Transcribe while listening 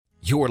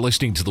You're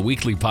listening to the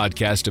weekly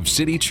podcast of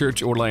City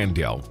Church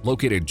Orlando,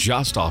 located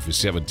just off of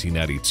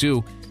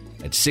 1792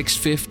 at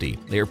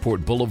 650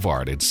 Airport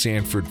Boulevard at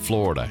Sanford,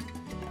 Florida.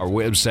 Our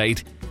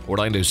website,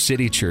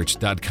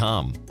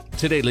 orlandocitychurch.com.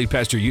 Today, Lead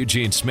Pastor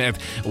Eugene Smith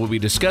will be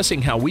discussing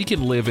how we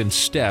can live in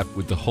step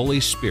with the Holy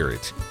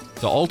Spirit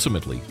to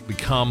ultimately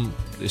become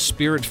the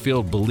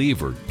Spirit-filled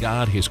believer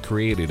God has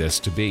created us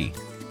to be.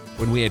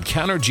 When we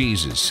encounter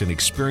Jesus and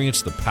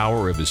experience the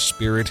power of His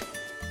Spirit,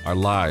 our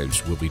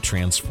lives will be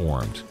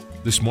transformed.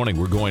 This morning,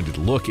 we're going to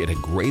look at a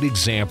great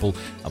example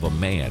of a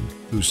man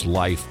whose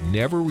life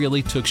never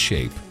really took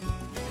shape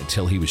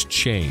until he was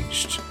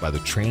changed by the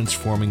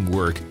transforming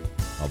work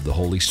of the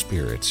Holy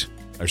Spirit.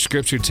 Our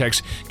scripture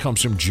text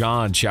comes from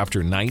John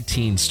chapter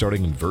 19,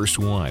 starting in verse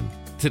 1.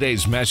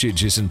 Today's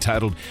message is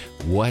entitled,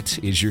 What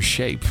is Your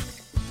Shape?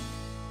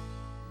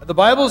 The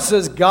Bible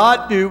says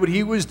God knew what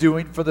He was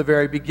doing from the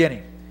very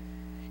beginning.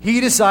 He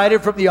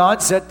decided from the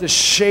onset to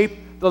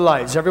shape the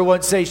lives.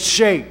 Everyone say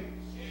shape.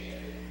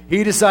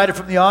 He decided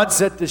from the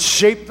onset to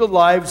shape the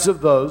lives of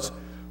those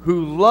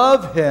who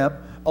love Him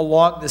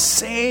along the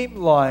same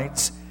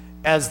lines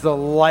as the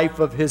life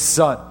of His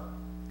Son.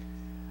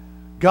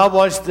 God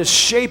wants to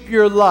shape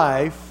your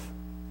life.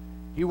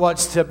 He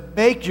wants to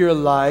make your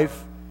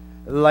life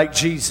like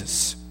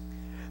Jesus.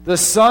 The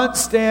Son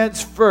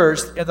stands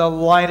first in the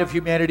line of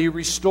humanity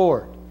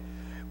restored.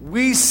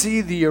 We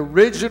see the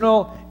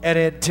original and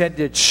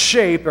intended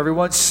shape,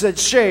 everyone said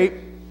shape,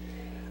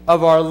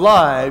 of our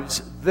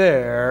lives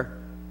there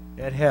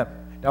in Him.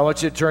 Now I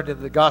want you to turn to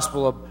the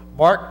Gospel of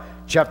Mark,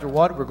 chapter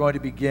 1. We're going to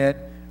begin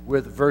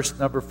with verse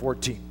number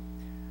 14.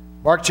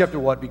 Mark chapter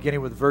 1,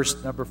 beginning with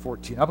verse number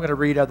 14. I'm going to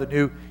read out the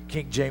New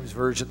King James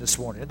Version this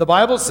morning. And the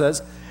Bible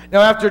says,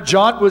 Now after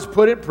John was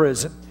put in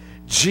prison,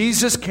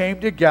 Jesus came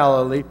to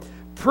Galilee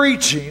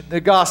preaching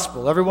the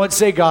gospel. Everyone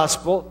say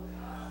gospel.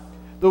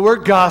 The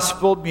word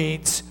gospel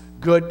means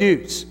good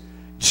news.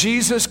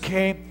 Jesus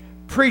came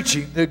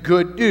preaching the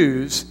good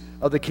news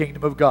of the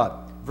kingdom of God.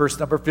 Verse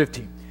number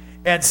 15.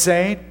 And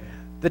saying,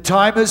 the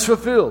time is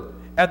fulfilled,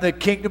 and the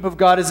kingdom of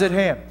God is at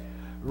hand.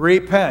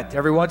 Repent.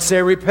 Everyone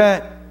say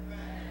repent.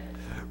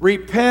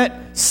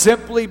 Repent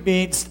simply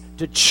means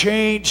to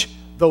change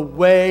the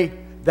way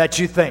that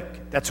you think.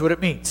 That's what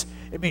it means.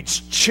 It means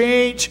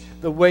change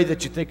the way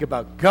that you think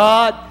about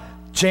God,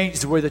 change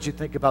the way that you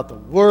think about the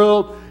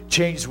world,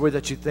 change the way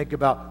that you think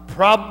about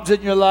problems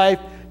in your life,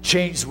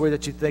 change the way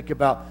that you think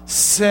about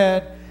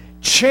sin.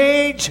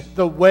 Change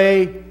the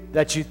way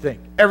that you think.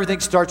 Everything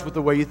starts with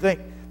the way you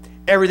think.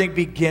 Everything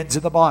begins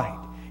in the mind.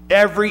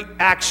 Every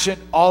action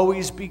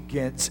always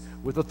begins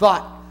with a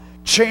thought.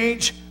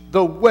 Change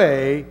the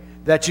way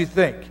that you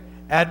think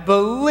and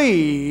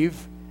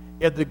believe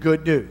in the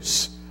good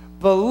news.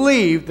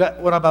 Believe that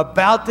what I'm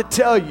about to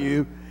tell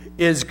you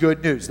is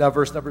good news. Now,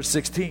 verse number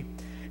 16.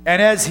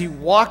 And as He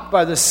walked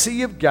by the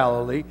Sea of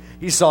Galilee,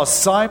 He saw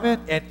Simon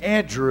and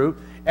Andrew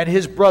and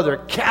his brother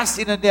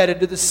casting a net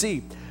into the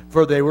sea,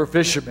 for they were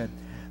fishermen.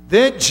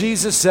 Then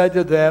Jesus said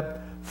to them,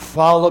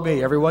 Follow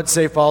me. Everyone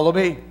say, follow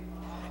me.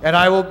 And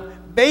I will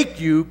make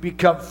you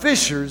become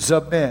fishers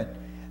of men.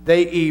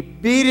 They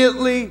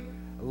immediately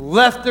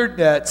left their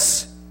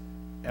nets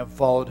and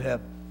followed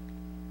Him.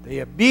 They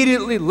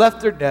immediately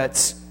left their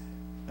nets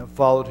and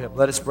followed Him.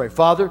 Let us pray.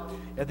 Father,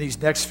 in these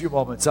next few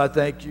moments, I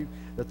thank You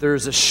that there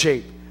is a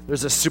shape.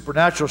 There's a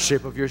supernatural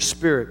shape of Your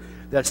Spirit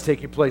that's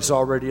taking place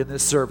already in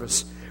this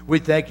service. We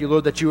thank You,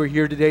 Lord, that You are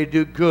here today to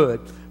do good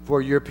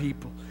for Your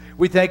people.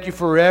 We thank You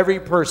for every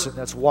person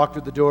that's walked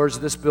through the doors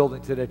of this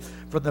building today,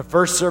 from the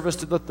first service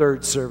to the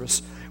third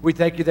service. We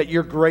thank You that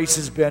Your grace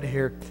has been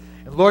here.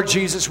 And Lord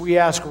Jesus, we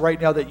ask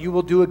right now that You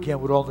will do again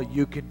what only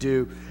You can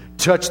do.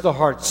 Touch the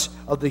hearts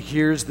of the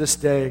hearers this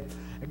day.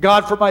 And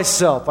God, for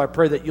myself, I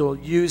pray that You'll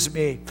use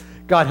me.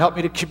 God, help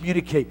me to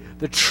communicate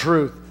the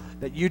truth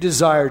that You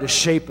desire to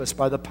shape us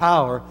by the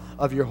power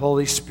of Your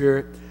Holy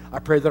Spirit. I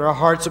pray that our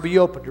hearts will be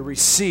open to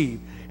receive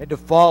and to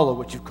follow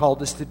what You've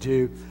called us to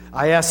do.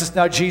 I ask this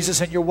now,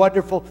 Jesus, in Your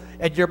wonderful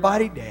and Your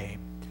mighty name.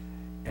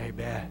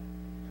 Amen.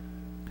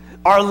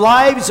 Our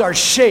lives are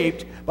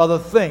shaped by the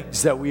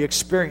things that we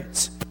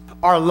experience.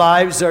 Our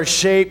lives are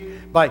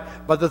shaped by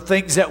the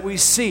things that we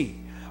see.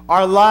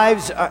 Our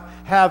lives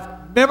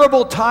have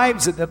memorable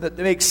times in them that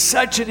make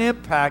such an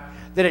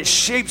impact that it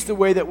shapes the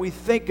way that we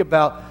think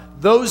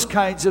about those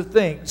kinds of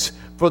things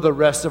for the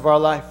rest of our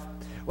life.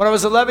 When I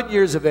was 11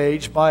 years of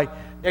age, my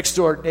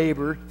next-door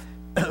neighbor,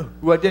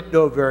 who I didn't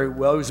know very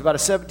well, he was about a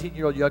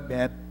 17-year-old young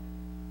man.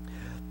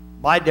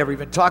 I'd never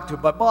even talked to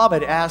him. My mom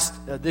had asked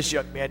this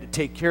young man to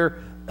take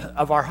care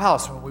of our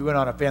house when we went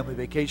on a family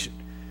vacation.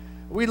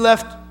 We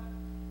left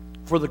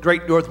for the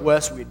great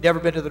Northwest. We had never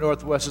been to the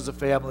Northwest as a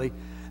family.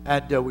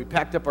 And we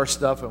packed up our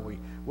stuff and we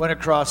went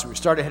across. We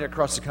started heading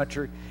across the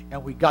country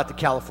and we got to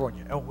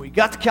California. And when we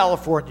got to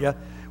California,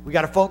 we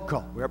got a phone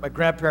call. We were at my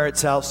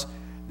grandparents' house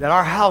that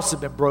our house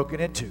had been broken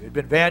into. It had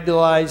been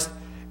vandalized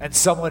and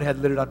someone had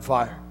lit it on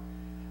fire.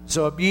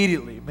 So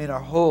immediately, our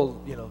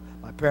whole,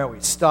 my parents, we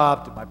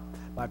stopped and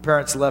my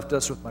parents left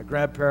us with my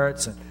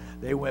grandparents and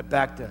they went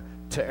back to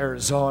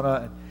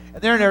Arizona.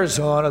 And they're in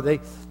Arizona.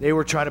 They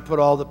were trying to put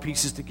all the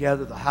pieces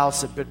together. The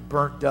house had been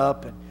burned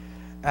up,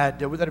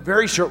 and within a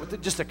very short,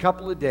 within just a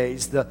couple of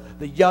days,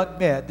 this young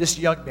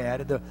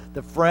man, and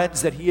the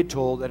friends that he had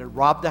told that had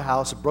robbed the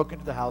house and broke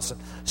into the house and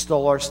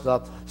stole our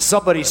stuff,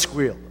 somebody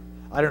squealed.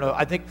 I don't know.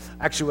 I think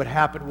actually what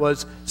happened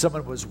was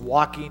someone was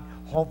walking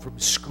home from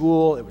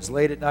school. It was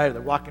late at night. Or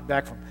they're walking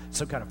back from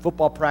some kind of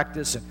football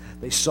practice, and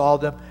they saw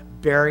them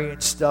burying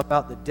stuff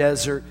out in the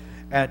desert,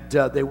 and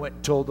they went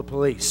and told the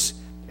police.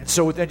 And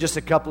so within just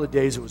a couple of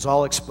days, it was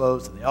all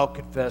exposed, and they all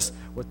confessed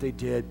what they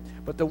did.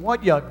 But the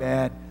one young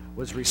man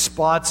was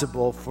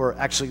responsible for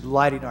actually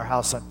lighting our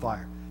house on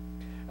fire.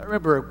 I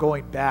remember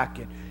going back,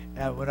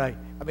 and when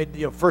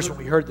first when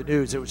we heard the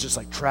news, it was just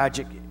like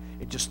tragic.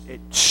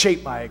 It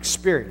shaped my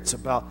experience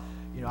about,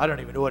 I don't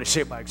even know what it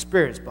shaped my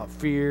experience about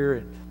fear,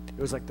 and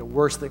it was like the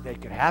worst thing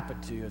that could happen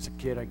to you as a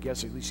kid, I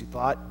guess, or at least you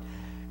thought.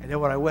 And then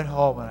when I went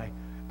home and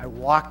I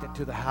walked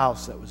into the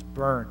house that was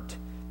burned,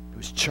 it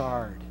was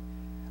charred.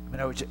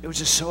 It was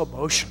just so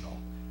emotional.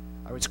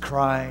 I was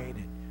crying,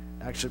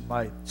 and actually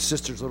my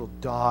sister's little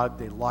dog,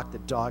 they locked the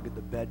dog in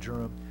the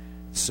bedroom.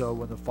 So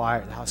when the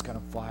house got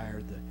on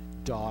fire, the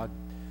dog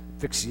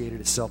asphyxiated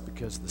itself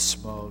because of the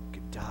smoke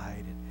and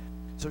died. And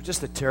so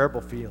just a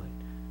terrible feeling.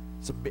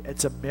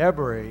 It's a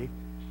memory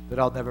that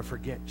I'll never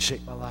forget. It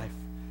shaped my life.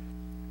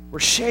 We're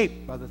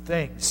shaped by the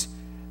things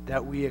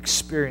that we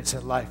experience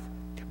in life.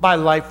 My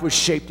life was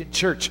shaped in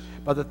church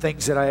by the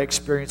things that I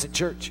experienced in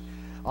church.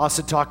 I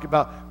also talked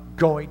about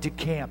going to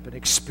camp and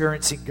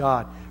experiencing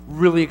God,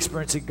 really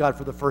experiencing God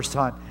for the first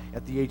time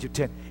at the age of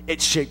 10.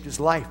 It shaped his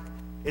life.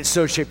 It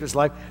so shaped his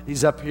life.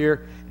 He's up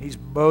here, and he's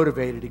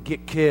motivated to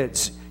get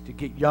kids, to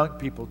get young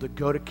people to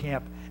go to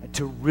camp and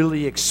to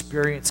really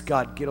experience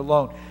God, get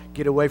alone,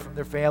 get away from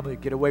their family,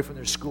 get away from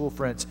their school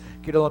friends,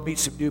 get alone, meet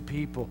some new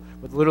people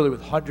with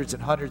hundreds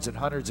and hundreds and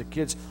hundreds of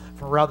kids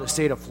from around the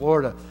state of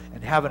Florida,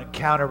 and have an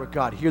encounter with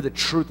God, hear the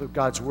truth of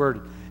God's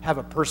word, have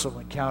a personal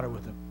encounter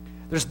with him.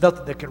 There's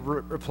nothing that can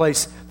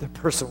replace the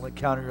personal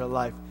encounter in your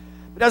life.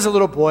 But as a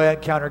little boy, I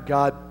encountered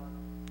God.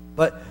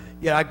 But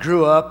I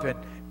grew up, and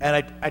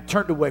I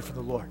turned away from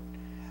the Lord.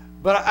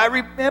 But I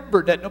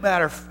remembered that no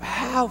matter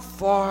how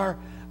far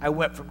I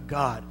went from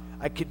God,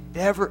 I could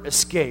never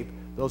escape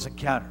those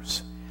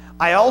encounters.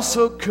 I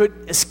also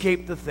couldn't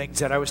escape the things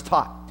that I was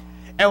taught.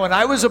 And when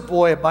I was a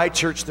boy in my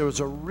church, there was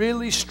a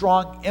really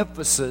strong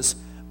emphasis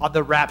on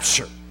the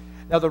rapture.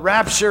 Now, the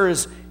rapture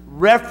is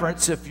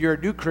reference, if you're a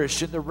new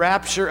Christian, the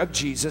rapture of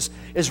Jesus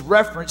is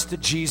reference to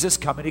Jesus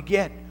coming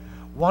again.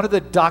 One of the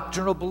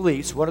doctrinal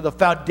beliefs, one of the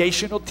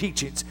foundational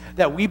teachings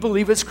that we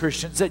believe as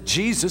Christians, that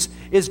Jesus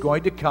is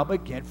going to come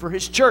again for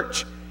his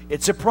church.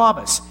 It's a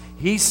promise.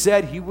 He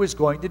said he was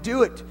going to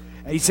do it.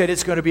 And he said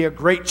it's going to be a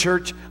great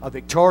church, a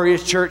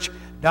victorious church,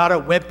 not a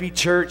wimpy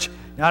church,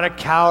 not a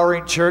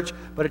cowering church,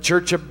 but a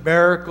church of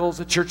miracles,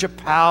 a church of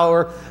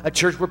power, a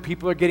church where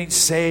people are getting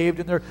saved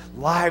and their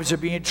lives are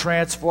being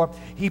transformed.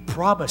 He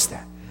promised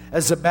that.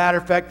 As a matter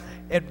of fact,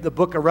 in the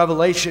book of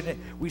Revelation,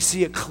 we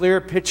see a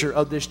clear picture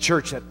of this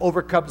church that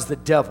overcomes the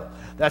devil.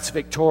 That's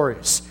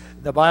victorious.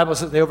 The Bible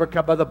says they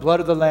overcome by the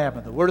blood of the Lamb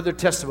and the word of their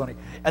testimony,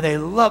 and they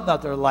love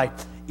not their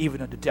life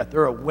even unto death.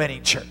 They're a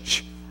winning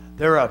church.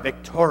 They're a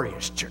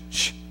victorious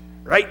church.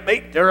 Right,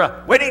 mate? They're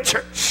a winning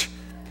church.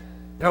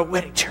 They're a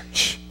winning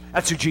church.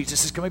 That's who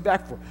Jesus is coming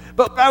back for.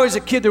 But when I was a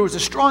kid, there was a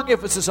strong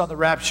emphasis on the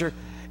rapture,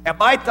 and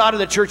my thought of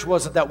the church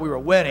wasn't that we were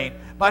winning.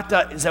 My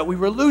thought is that we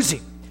were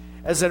losing.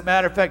 As a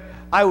matter of fact,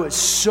 I was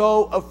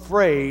so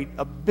afraid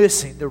of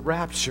missing the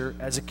rapture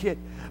as a kid.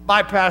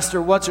 My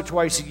pastor, once or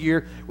twice a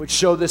year, would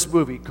show this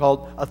movie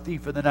called A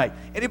Thief in the Night.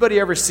 Anybody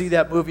ever see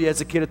that movie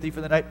as a kid, A Thief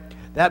in the Night?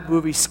 That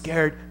movie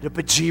scared the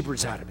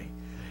bejeebers out of me.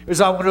 It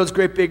was on one of those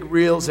great big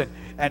reels, and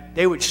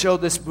they would show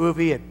this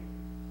movie, and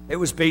it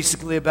was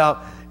basically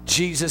about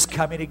Jesus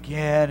coming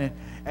again,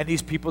 and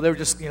these people, they were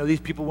just, these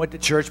people went to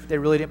church, but they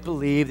really didn't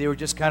believe. They were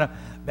just kind of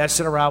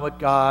messing around with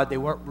God. They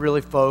weren't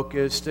really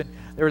focused, and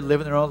they were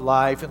living their own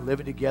life and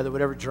living together,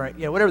 whatever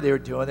they were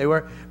doing.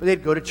 But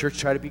they'd go to church,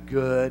 try to be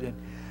good,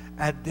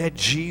 and then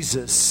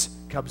Jesus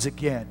comes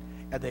again,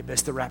 and they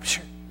miss the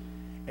rapture.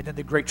 And then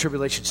the Great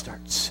Tribulation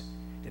starts.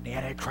 Then the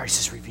Antichrist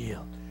is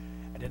revealed.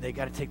 And then they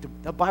got to take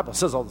the Bible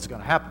says all this is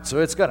going to happen, so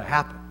it's going to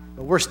happen.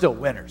 But we're still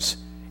winners,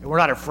 and we're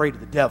not afraid of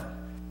the devil.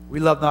 We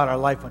love not our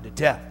life unto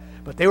death.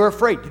 But they were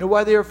afraid. You know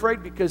why they were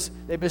afraid? Because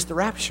they missed the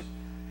rapture.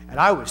 And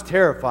I was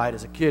terrified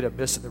as a kid of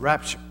missing the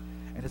rapture.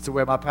 And it's the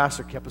way my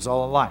pastor kept us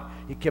all in line.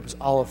 He kept us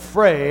all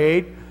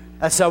afraid.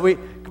 That's how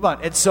come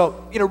on. And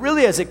so,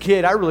 really as a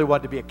kid, I really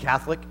wanted to be a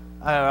Catholic.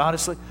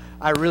 Honestly,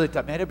 I really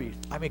thought, man,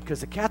 because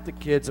the Catholic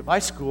kids at my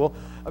school,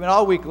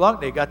 all week long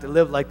they got to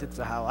live like that's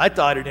how I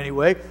thought it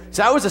anyway.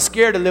 So I was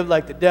scared to live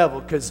like the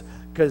devil because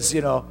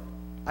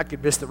I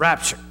could miss the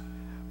rapture.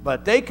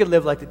 But they could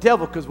live like the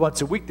devil because once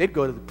a week they'd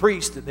go to the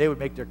priest and they would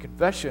make their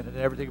confession and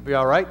everything would be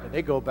all right. And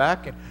they go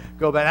back.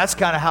 That's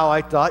kind of how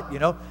I thought,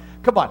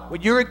 Come on,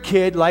 when you're a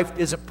kid, life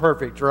isn't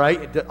perfect,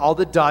 right? And all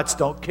the dots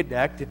don't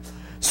connect. And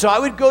so I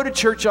would go to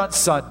church on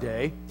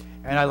Sunday,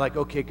 And I like,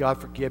 okay, God,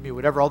 forgive me,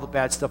 whatever, all the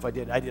bad stuff I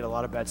did. I did a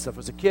lot of bad stuff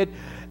as a kid.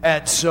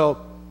 And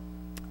so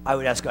I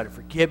would ask God to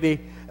forgive me.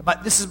 And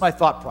this is my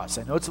thought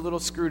process. I know it's a little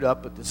screwed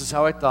up, but this is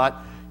how I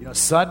thought.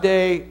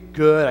 Sunday,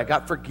 good, I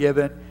got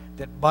forgiven.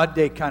 Then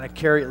Monday, kind of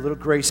a little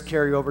grace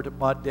carry over to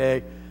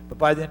Monday. But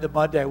by the end of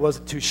Monday, I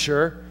wasn't too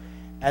sure.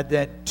 And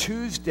then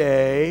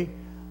Tuesday,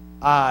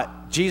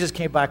 Jesus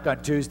came back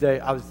on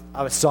Tuesday. I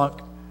was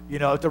sunk.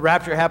 If the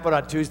rapture happened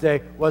on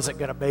Tuesday, wasn't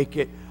going to make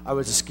it. I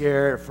was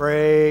scared,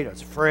 afraid. I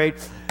was afraid.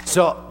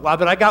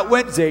 But I got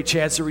Wednesday a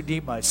chance to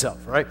redeem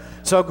myself, right?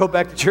 So I'll go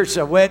back to church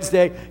on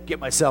Wednesday, get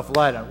myself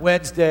light on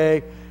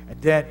Wednesday,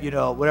 and then,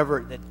 whatever,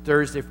 and then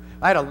Thursday.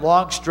 I had a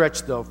long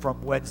stretch, though,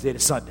 from Wednesday to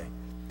Sunday.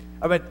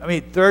 I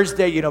mean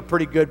Thursday,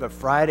 pretty good, but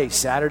Friday,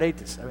 Saturday,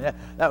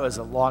 that was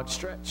a long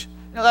stretch.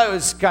 That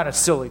was kind of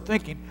silly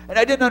thinking, and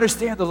I didn't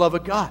understand the love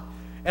of God.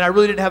 And I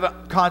really didn't have a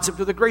concept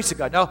of the grace of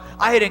God. Now,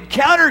 I had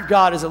encountered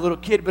God as a little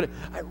kid, but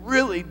I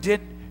really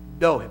didn't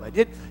know him. I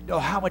didn't know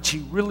how much he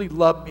really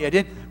loved me. I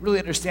didn't really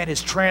understand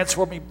his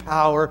transforming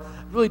power.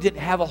 I really didn't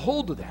have a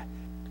hold of that.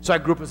 So I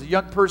grew up as a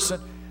young person,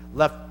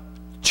 left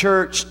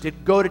church,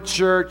 didn't go to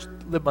church,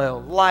 lived my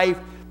own life.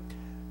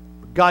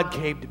 But God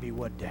came to me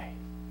one day.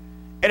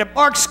 And in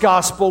Mark's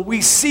gospel,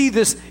 we see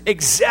this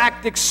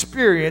exact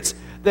experience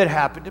that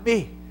happened to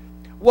me.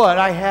 One,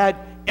 I had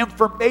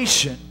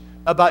information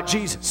about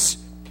Jesus.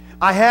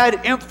 I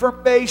had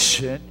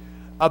information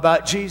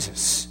about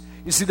Jesus.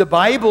 You see, the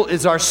Bible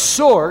is our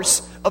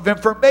source of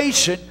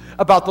information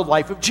about the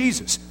life of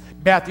Jesus.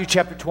 Matthew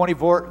chapter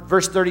 24,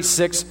 verse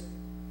 36,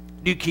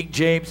 New King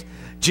James,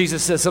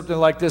 Jesus says something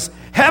like this: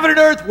 heaven and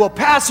earth will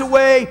pass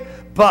away,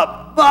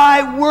 but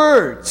my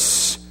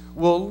words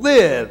will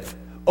live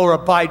or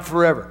abide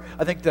forever.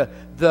 I think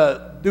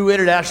the New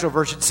International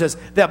Version says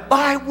that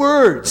my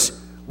words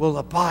will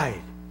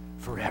abide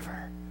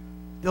forever.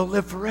 They'll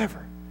live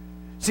forever.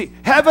 See,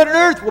 heaven and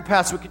earth will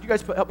pass away. Can you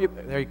guys help me?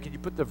 There, can you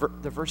put the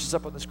verses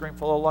up on the screen?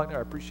 Follow along there.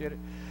 I appreciate it.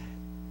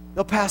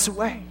 They'll pass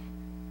away.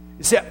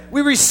 You see,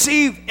 we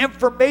receive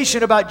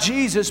information about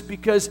Jesus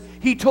because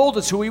he told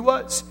us who he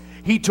was.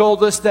 He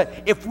told us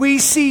that if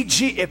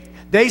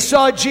they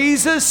saw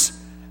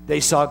Jesus, they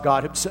saw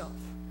God himself.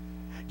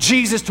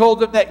 Jesus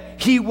told them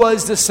that he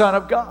was the Son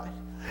of God.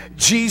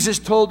 Jesus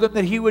told them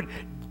that he would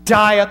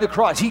die on the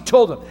cross. He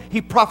told them.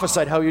 He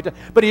prophesied how he would die.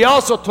 But he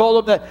also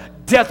told them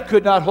that death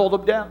could not hold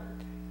him down.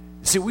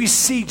 See, we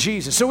see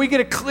Jesus. So we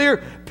get a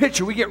clear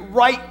picture. We get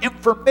right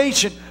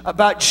information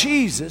about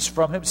Jesus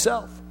from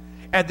himself.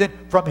 And then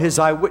from his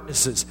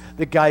eyewitnesses,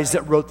 the guys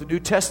that wrote the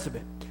New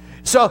Testament.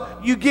 So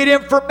you get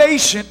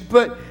information,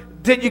 but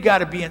then you got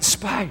to be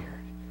inspired.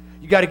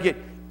 You got to get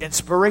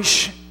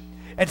inspiration.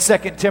 And 2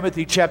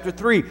 Timothy chapter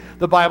 3,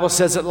 the Bible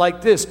says it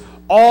like this: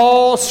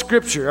 all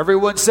Scripture,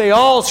 everyone say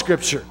all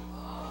Scripture.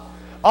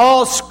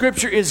 All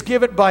Scripture is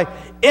given by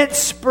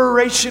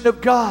inspiration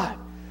of God.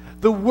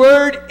 The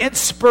word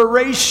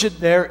inspiration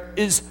there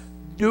is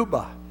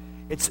pneuma.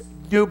 It's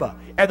pneuma.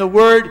 And the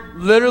word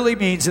literally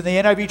means, in the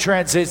NIV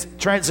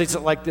translates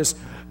it like this: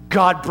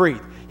 God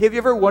breathed. Have you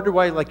ever wondered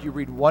why, you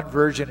read one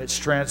version, it's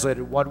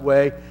translated one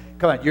way?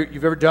 Come on,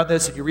 you've ever done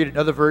this and you read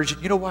another version?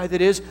 You know why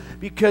that is?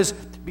 Because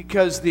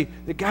the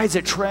guys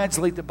that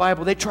translate the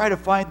Bible, they try to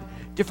find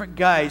different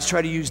guys,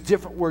 try to use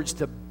different words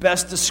to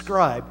best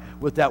describe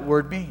what that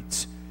word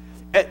means.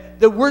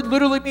 The word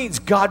literally means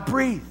God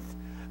breathed.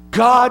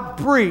 God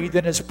breathed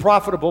and is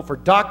profitable for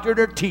doctrine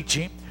or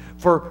teaching,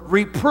 for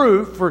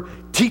reproof, for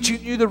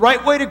teaching you the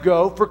right way to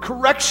go, for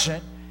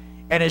correction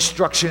and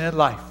instruction in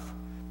life.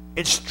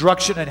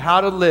 Instruction in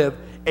how to live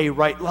a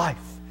right life.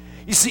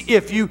 You see,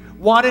 if you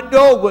want to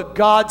know what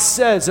God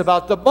says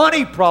about the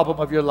money problem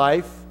of your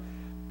life,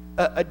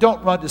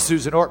 don't run to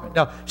Susan Ortman.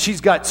 Now,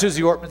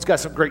 Susie Ortman's got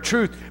some great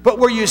truth, but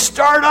where you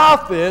start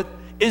off with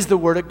is the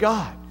Word of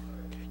God.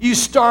 You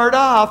start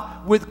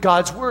off with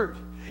God's Word.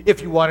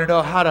 If you want to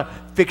know how to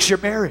fix your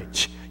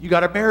marriage, you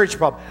got a marriage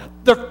problem,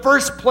 the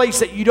first place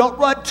that you don't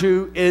run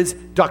to is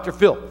Dr.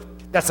 Phil.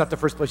 That's not the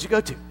first place you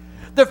go to.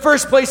 The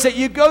first place that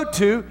you go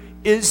to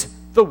is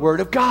the Word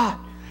of God.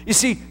 You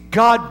see,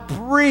 God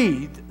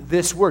breathed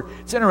this word.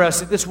 It's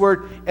interesting. This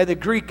word in the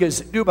Greek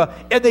is pneuma.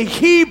 In the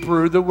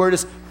Hebrew, the word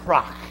is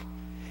ruach.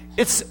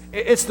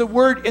 It's the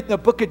word in the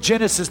book of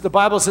Genesis. The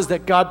Bible says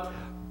that God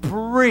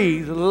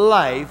breathed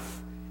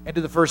life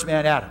into the first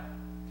man, Adam.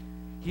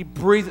 He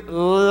breathed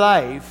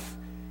life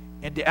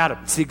into Adam.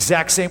 It's the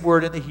exact same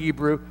word in the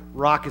Hebrew.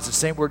 Ruach is the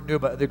same word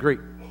pneuma in the Greek.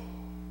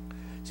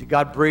 See,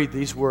 God breathed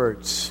these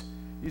words.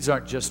 These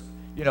aren't just,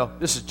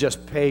 this is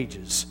just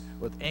pages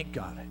with ink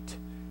on it.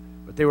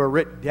 But they were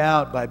written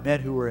down by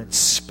men who were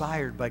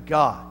inspired by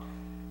God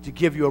to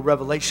give you a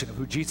revelation of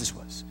who Jesus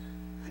was.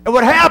 And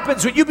what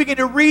happens when you begin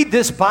to read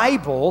this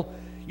Bible,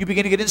 you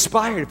begin to get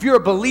inspired. If you're a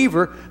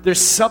believer, there's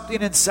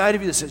something inside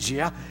of you that says,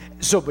 yeah.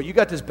 But you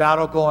got this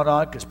battle going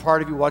on because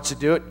part of you wants to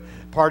do it,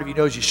 part of you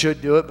knows you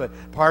should do it, but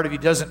part of you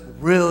doesn't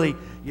really,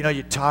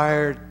 you're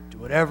tired,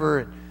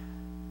 whatever.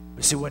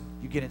 But see, when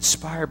you get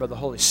inspired by the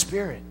Holy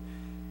Spirit,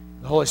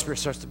 the Holy Spirit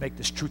starts to make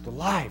this truth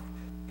alive,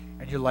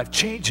 and your life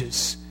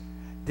changes.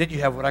 Then you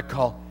have what I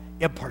call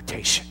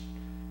impartation.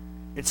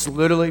 It's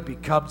literally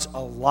becomes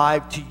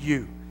alive to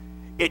you.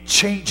 It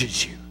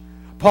changes you.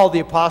 Paul the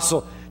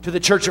Apostle to the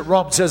church at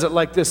Rome says it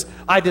like this: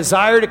 I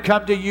desire to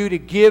come to you to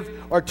give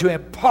or to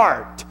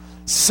impart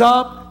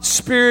some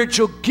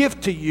spiritual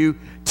gift to you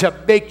to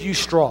make you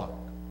strong.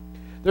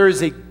 There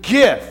is a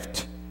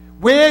gift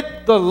when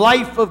the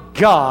life of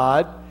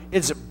God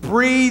is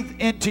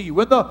breathed into you.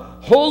 When the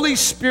Holy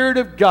Spirit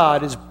of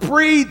God is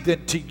breathed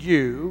into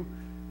you,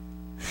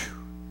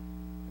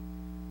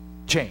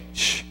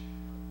 change.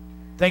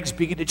 Things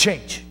begin to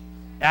change.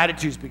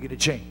 Attitudes begin to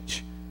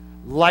change.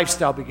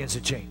 Lifestyle begins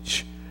to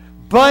change.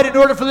 But in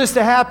order for this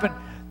to happen,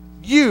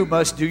 you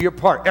must do your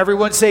part.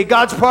 Everyone say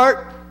God's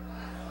part.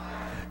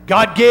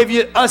 God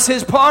gave us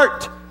his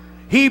part.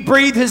 He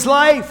breathed his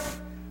life.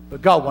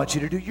 But God wants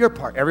you to do your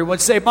part. Everyone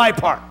say my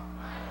part.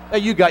 Now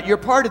you got your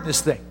part in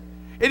this thing.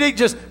 It ain't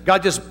just,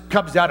 God just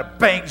comes down and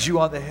bangs you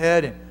on the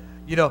head and,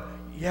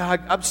 yeah,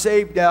 I'm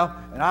saved now.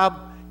 And I'm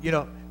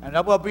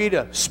going to be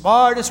the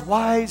smartest,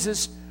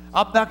 wisest.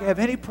 I'm not going to have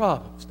any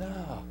problems.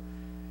 No.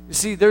 You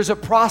see, there's a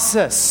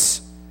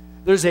process.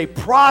 There's a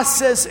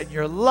process in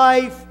your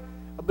life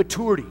of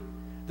maturity.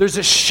 There's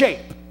a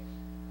shape.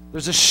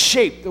 There's a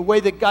shape, the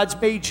way that God's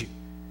made you.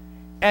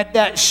 And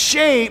that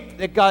shape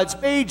that God's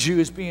made you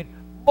is being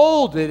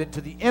molded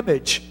into the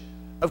image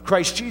of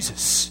Christ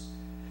Jesus.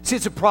 See,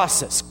 it's a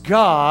process.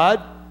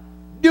 God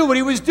knew what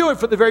he was doing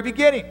from the very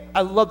beginning.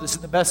 I love this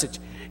in the Message.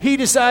 He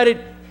decided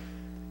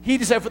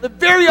from the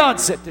very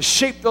onset to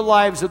shape the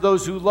lives of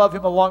those who love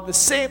him along the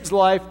same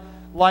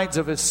lines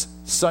of his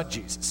son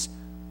Jesus.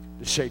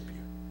 To shape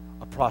you.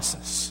 A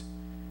process.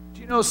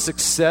 Do you know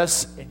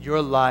success in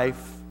your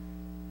life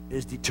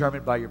is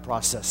determined by your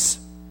process?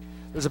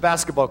 There's a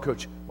basketball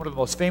coach, one of the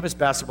most famous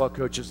basketball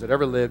coaches that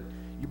ever lived.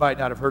 You might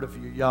not have heard of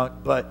if you're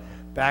young, but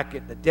back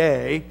in the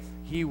day,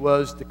 he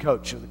was the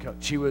coach of the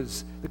coach. He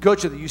was the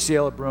coach of the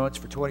UCLA Bruins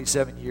for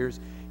 27 years.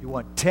 He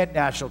won 10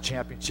 national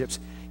championships.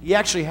 He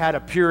actually had a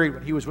period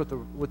when he was with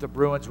the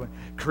Bruins when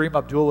Kareem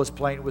Abdul was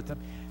playing with them.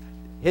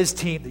 His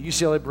team, the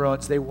UCLA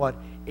Bruins, they won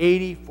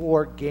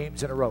 84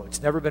 games in a row.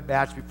 It's never been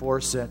matched before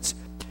or since.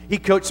 He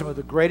coached some of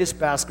the greatest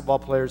basketball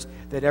players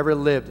that ever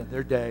lived in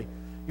their day.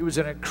 He was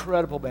an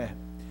incredible man.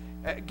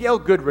 Gail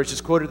Goodrich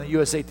is quoted in the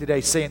USA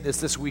Today saying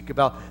this week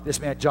about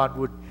this man, John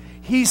Wooden.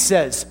 He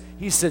says,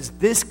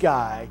 this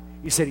guy,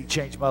 he said, he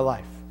changed my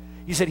life.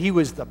 He said he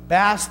was the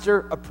master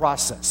of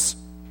process.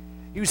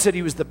 He said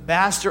he was the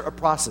master of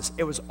process.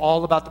 It was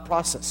all about the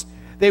process.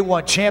 They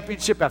won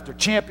championship after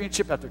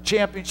championship after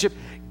championship,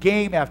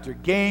 game after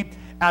game.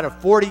 Out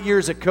of 40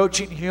 years of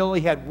coaching, he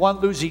only had one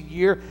losing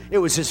year. It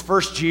was his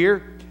first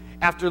year.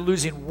 After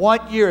losing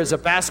 1 year as a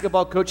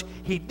basketball coach,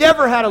 he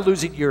never had a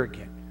losing year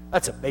again.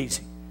 That's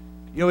amazing.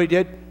 You know what he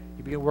did?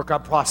 He began to work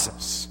on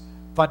process,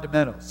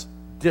 fundamentals,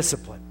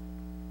 discipline.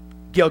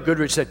 Gail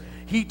Goodrich said,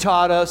 he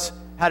taught us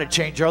how to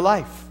change our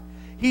life.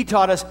 He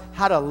taught us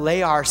how to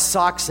lay our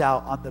socks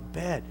out on the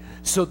bed.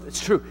 So it's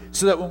true.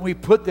 So that when we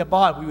put them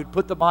on, we would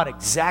put them on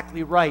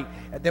exactly right.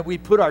 And then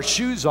we'd put our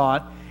shoes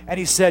on. And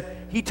he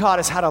said, he taught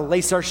us how to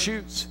lace our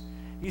shoes.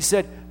 He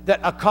said that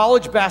a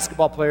college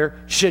basketball player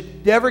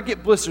should never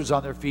get blisters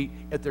on their feet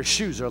if their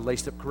shoes are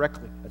laced up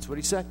correctly. That's what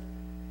he said.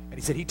 And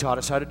he said he taught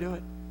us how to do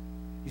it.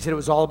 He said it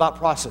was all about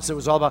process. It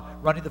was all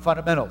about running the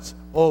fundamentals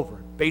over,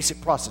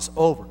 basic process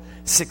over.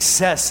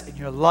 Success in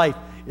your life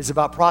is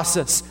about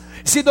process.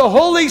 See, the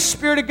Holy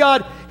Spirit of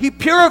God, he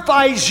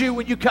purifies you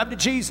when you come to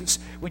Jesus.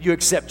 When you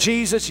accept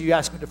Jesus, you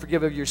ask him to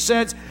forgive of your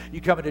sins.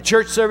 You come into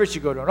church service,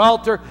 you go to an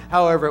altar,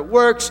 however it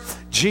works.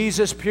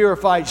 Jesus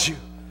purifies you.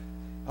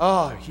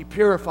 Oh, he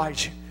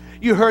purifies you.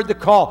 You heard the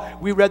call.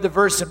 We read the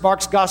verse in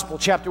Mark's Gospel,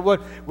 chapter 1,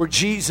 where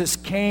Jesus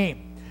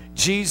came.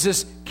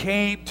 Jesus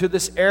came to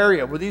this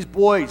area where these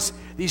boys,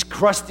 these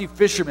crusty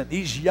fishermen,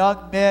 these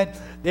young men,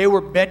 they were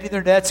mending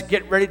their nets and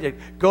getting ready to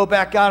go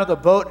back out of the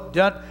boat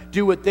and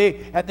do what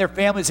they and their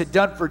families had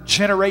done for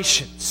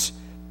generations.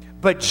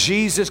 But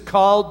Jesus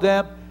called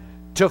them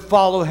to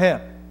follow him.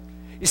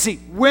 You see,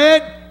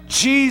 when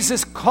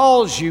Jesus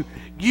calls you,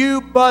 you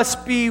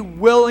must be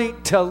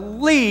willing to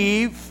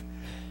leave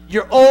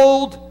your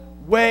old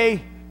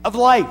way of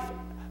life.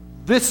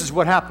 This is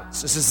what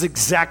happens. This is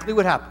exactly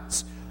what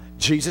happens.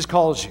 Jesus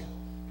calls you.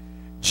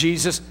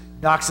 Jesus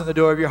knocks on the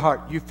door of your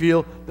heart. You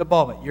feel the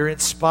moment. You're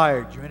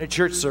inspired. You're in a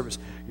church service.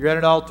 You're at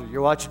an altar.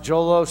 You're watching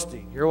Joel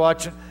Osteen. You're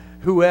watching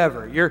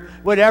whoever.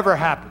 Whatever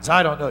happens.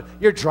 I don't know.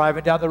 You're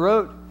driving down the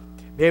road.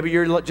 Maybe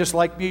you're just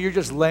like me. You're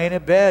just laying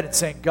in bed and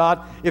saying, God,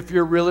 if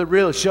you're really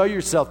real, show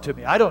yourself to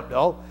me. I don't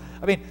know.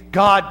 I mean,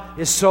 God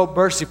is so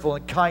merciful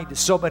and kind to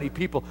so many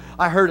people.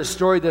 I heard a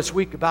story this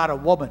week about a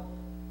woman.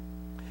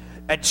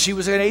 And she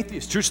was an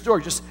atheist. True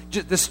story.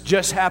 This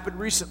just happened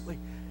recently.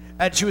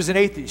 And she was an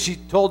atheist. She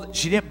told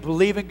she didn't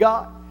believe in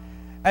God.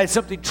 And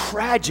something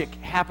tragic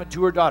happened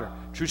to her daughter.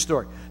 True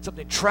story.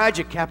 Something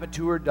tragic happened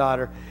to her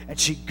daughter. And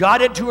she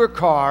got into her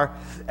car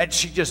and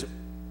she just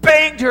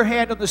banged her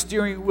hand on the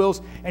steering wheels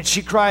and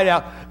she cried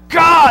out,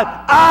 God,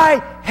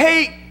 I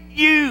hate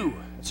you.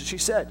 That's what she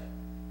said.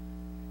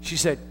 She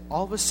said,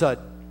 all of a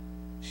sudden,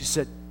 she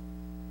said,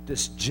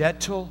 this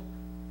gentle,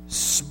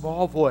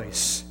 small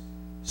voice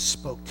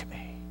spoke to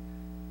me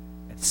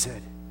and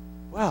said,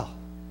 well,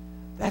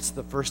 that's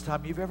the first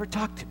time you've ever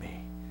talked to me.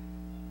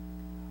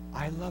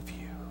 I love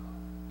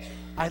you.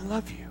 I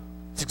love you.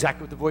 That's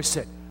exactly what the voice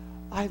said.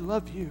 I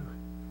love you.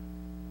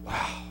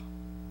 Wow.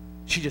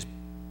 She just,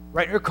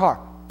 right in her car,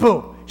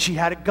 boom, she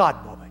had a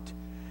God moment.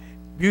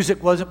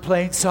 Music wasn't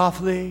playing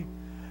softly.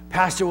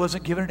 Pastor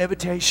wasn't giving an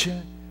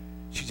invitation.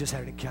 She just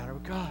had an encounter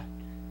with God.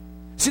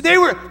 See, they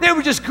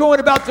were just going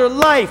about their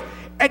life,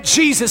 and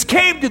Jesus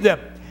came to them,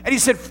 and he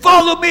said,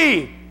 follow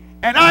me,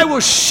 and I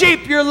will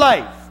shape your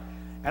life,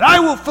 and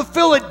I will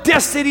fulfill a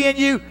destiny in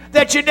you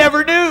that you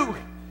never knew.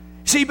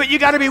 See, but you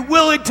got to be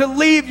willing to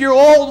leave your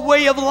old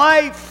way of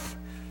life.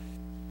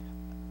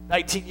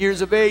 19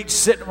 years of age,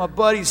 sitting in my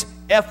buddy's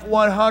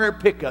F-100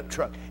 pickup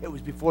truck. It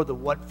was before the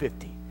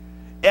 150.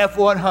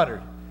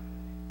 F-100.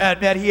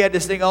 And man, he had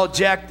this thing all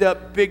jacked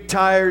up, big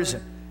tires,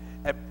 and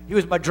he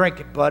was my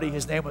drinking buddy.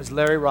 His name was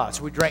Larry Ross.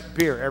 We drank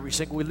beer every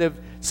single. We lived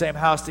same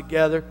house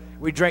together.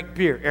 We drank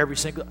beer every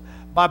single.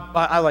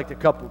 I liked a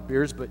couple of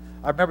beers, but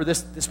I remember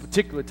this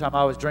particular time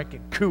I was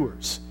drinking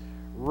Coors,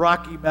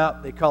 Rocky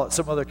Mountain. They call it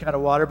some other kind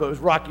of water, but it was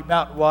Rocky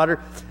Mountain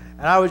water.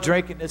 And I was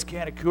drinking this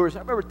can of Coors. I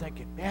remember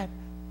thinking, man,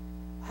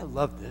 I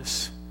love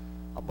this.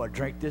 I'm going to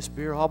drink this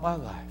beer all my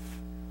life.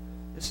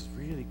 This is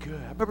really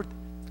good. I remember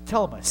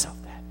telling myself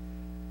that.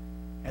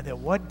 And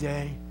then one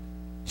day,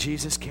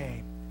 Jesus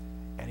came.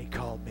 And he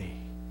called me.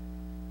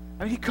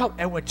 I mean, he called,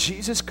 and when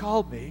Jesus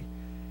called me,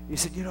 he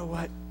said, you know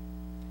what?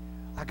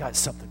 I got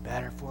something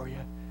better for you.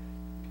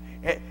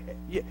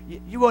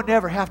 You won't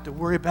never have to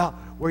worry about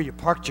where you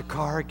parked your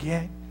car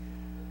again.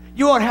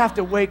 You won't have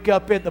to wake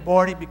up in the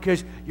morning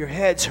because your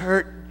head's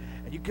hurting.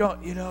 And you go,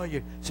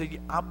 you say,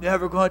 I'm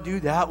never going to do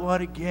that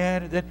one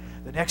again. And then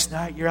the next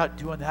night, you're out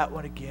doing that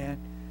one again.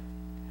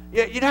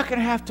 You're not going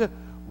to have to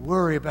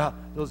worry about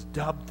those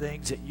dumb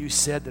things that you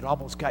said that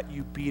almost got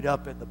you beat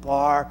up in the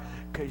bar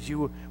because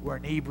you were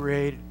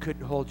inebriated and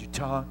couldn't hold your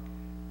tongue.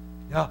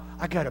 No,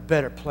 I got a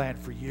better plan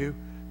for you.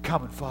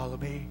 Come and follow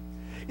me.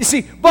 You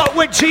see, but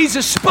when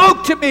Jesus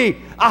spoke to me,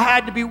 I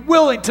had to be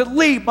willing to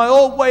leave my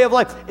old way of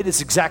life. It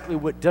is exactly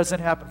what doesn't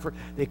happen for.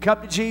 They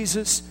come to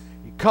Jesus,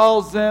 he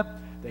calls them,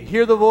 they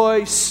hear the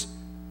voice,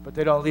 but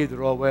they don't leave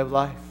their old way of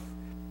life.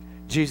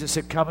 Jesus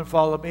said, come and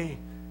follow me,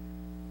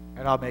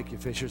 and I'll make you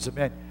fishers of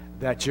men.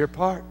 That's your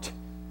part.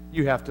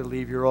 You have to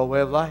leave your old way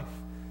of life.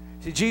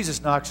 See,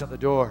 Jesus knocks on the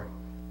door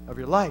of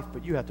your life,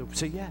 but you have to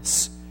say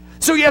yes.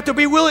 So you have to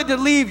be willing to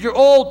leave your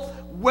old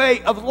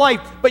way of life,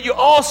 but you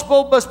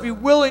also must be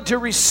willing to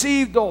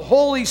receive the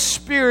Holy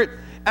Spirit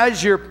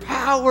as your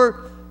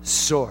power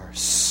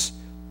source.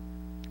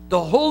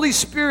 The Holy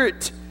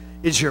Spirit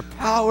is your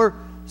power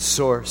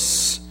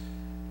source.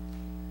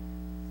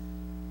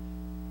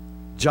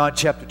 John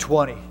chapter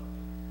 20.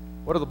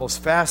 One of the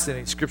most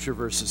fascinating scripture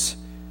verses.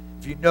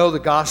 If you know the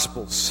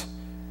Gospels,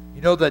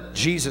 you know that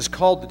Jesus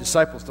called the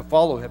disciples to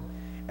follow him,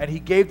 and he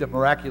gave them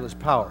miraculous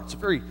power.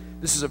 You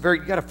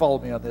got to follow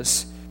me on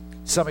this.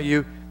 Some of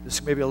you,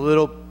 this may be a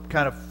little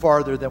kind of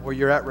farther than where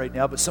you're at right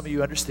now, but some of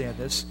you understand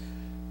this.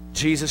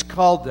 Jesus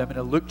called them, and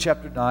in Luke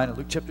chapter 9 and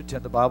Luke chapter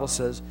 10, the Bible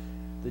says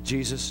that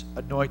Jesus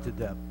anointed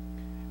them,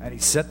 and he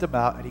sent them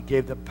out, and he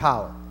gave them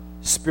power,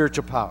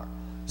 spiritual power,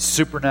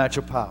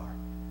 supernatural power,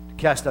 to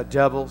cast out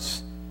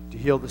devils, to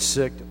heal the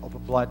sick, to open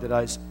blinded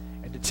eyes,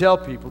 and to tell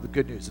people the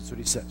good news. That's what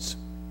he says.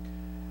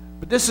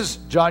 But this is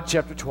John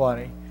chapter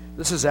 20.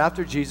 This is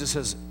after Jesus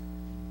has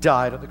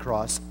died on the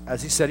cross,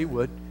 as he said he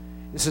would.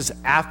 This is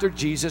after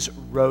Jesus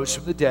rose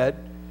from the dead.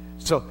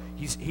 So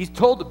he's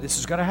told them this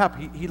is going to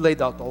happen. He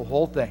laid out the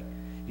whole thing.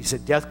 He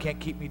said, death can't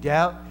keep me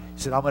down.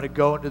 He said, I'm going to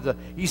go into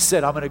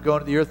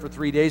the earth for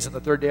 3 days, and the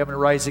third day I'm going to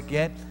rise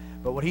again.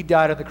 But when he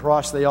died on the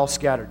cross, they all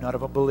scattered. None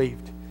of them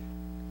believed.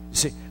 You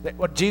see,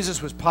 when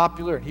Jesus was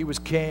popular and he was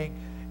king,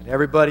 and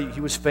everybody,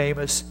 he was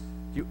famous,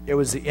 it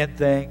was the in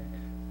thing,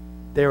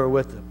 they were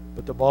with him.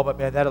 But the moment,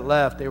 man, that it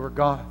left, they were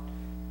gone.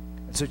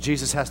 And so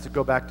Jesus has to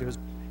go back to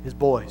his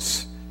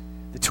boys,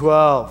 the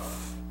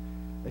 12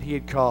 that he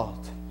had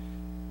called.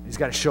 He's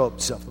got to show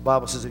himself. The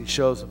Bible says that he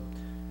shows them.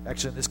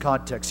 Actually, in this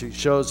context, he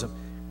shows them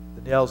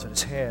the nails in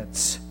his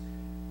hands.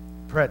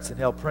 The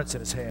nail prints in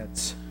his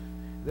hands.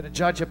 Then in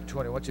John chapter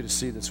 20, I want you to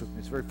see this with me.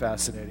 It's very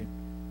fascinating.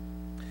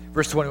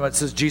 Verse 21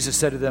 says, Jesus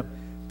said to them,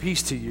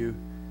 peace to you.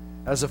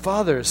 As the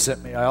Father has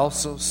sent me, I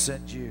also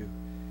send you.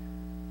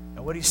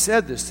 And when he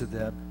said this to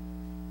them,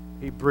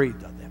 he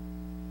breathed on them.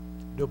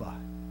 Pneuma.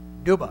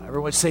 Pneuma.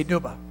 Everyone say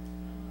pneuma.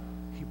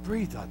 He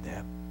breathed on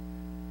them,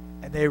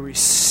 and they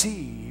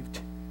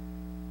received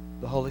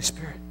the Holy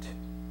Spirit.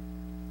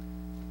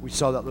 We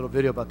saw that little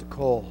video about the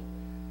coal.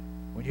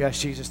 When you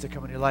ask Jesus to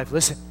come in your life,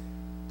 listen,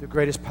 the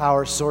greatest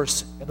power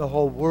source in the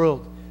whole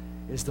world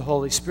is the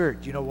Holy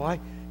Spirit. Do you know why?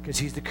 Because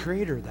he's the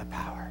creator of that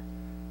power.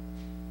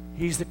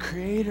 He's the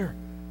creator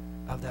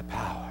of that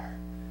power.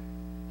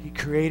 He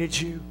created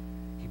you.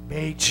 He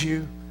made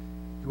you.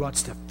 He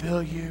wants to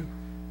fill you.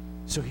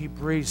 So he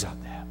breathes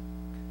on them.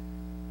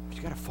 But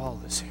you got to follow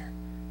this here.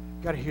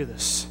 You got to hear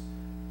this.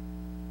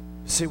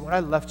 See, when I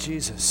left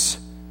Jesus,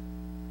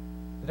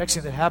 The next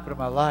thing that happened in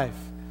my life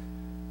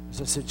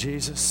is I said,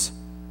 Jesus,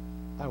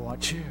 I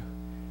want you.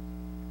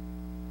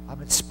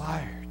 I'm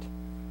inspired.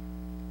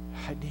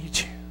 I need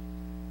you.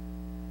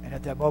 And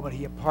at that moment,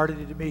 he imparted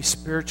into me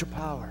spiritual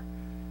power.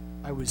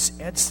 I was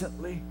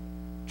instantly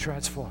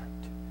transformed.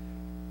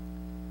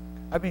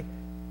 I mean,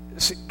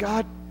 see,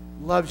 God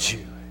loves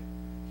you.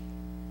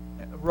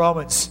 In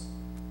Romans,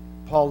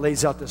 Paul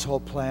lays out this whole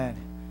plan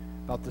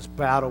about this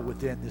battle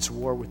within, this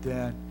war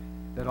within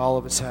that all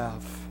of us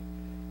have.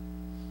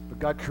 But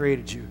God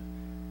created you.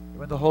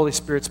 When the Holy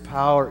Spirit's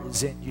power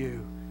is in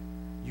you,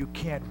 you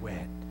can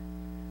win.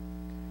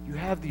 You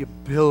have the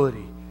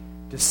ability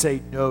to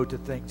say no to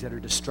things that are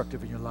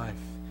destructive in your life.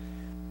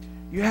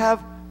 You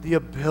have the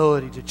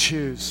ability to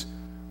choose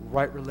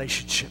right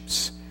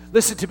relationships.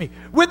 Listen to me.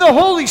 When the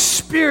Holy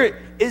Spirit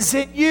is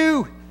in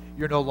you,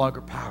 you're no longer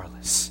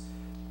powerless.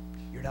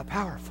 You're not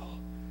powerful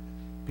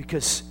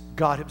because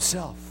God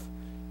himself,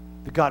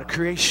 the God of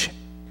creation,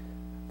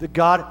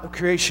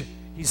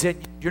 he's in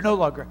you. You're no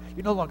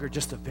longer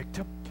just a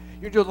victim.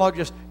 You're no longer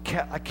just,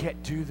 I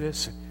can't do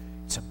this.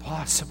 It's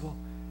impossible.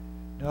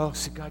 No,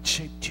 see, God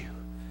shaped you.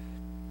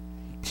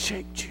 He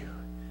shaped you.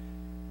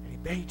 And he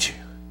made you.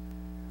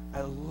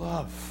 I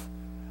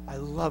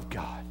love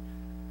God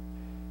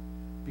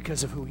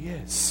because of who he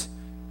is.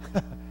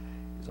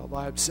 He's all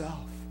by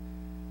himself.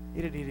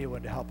 He didn't need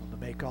anyone to help him to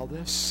make all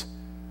this.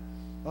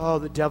 Oh,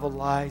 the devil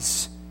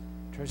lies,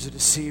 tries to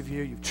deceive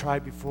you. You've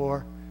tried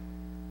before.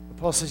 But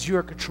Paul says you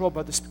are controlled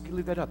by the Spirit.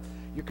 Leave that up.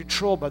 You're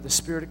controlled by the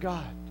Spirit of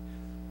God.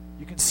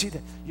 You can see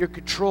that. You're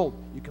controlled.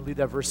 You can leave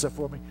that verse up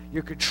for me.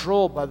 You're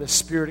controlled by the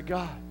Spirit of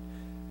God.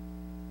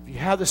 If you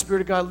have the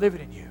Spirit of God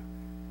living in you,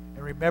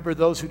 and remember,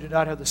 those who do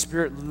not have the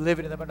Spirit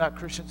living in them are not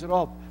Christians at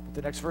all. Put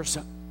the next verse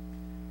up.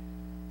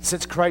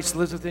 Since Christ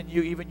lives within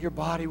you, even your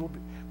body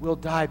will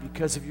die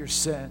because of your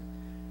sin.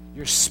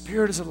 Your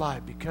spirit is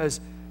alive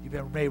because you've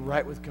been made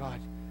right with God.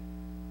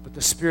 But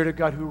the Spirit of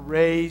God who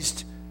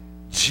raised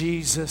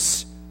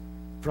Jesus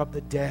from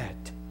the dead.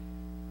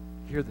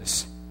 Hear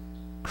this.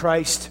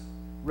 Christ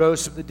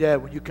rose from the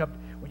dead. When you come,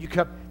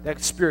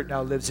 that Spirit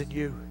now lives in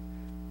you.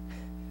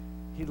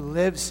 He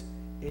lives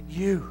in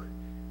you.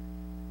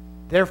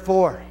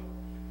 Therefore,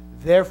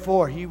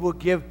 he will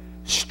give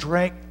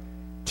strength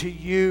to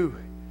you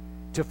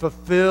to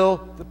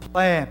fulfill the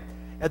plan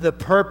and the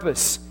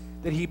purpose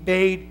that he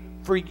made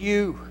for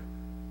you.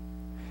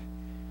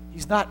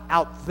 He's not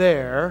out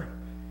there.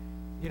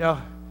 You know,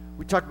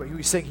 we talked about, he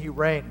was saying he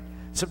reigned.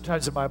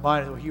 Sometimes in my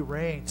mind, oh, he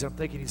reigns. I'm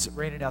thinking he's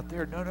reigning out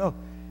there. No.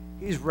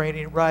 He's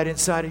reigning right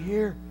inside of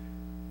here.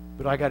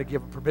 But I got to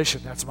give him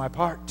permission. That's my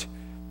part.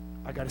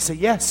 I got to say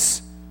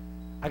yes.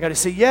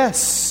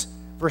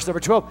 Verse number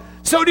 12.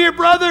 So, dear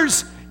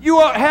brothers, you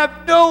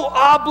have no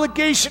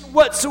obligation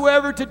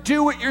whatsoever to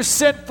do what your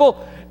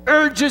sinful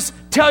urges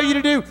tell you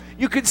to do.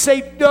 You can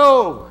say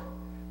no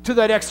to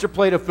that extra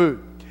plate of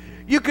food.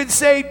 You can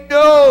say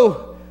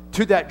no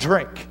to that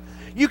drink.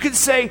 You can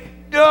say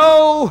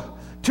no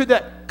to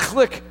that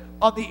click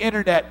on the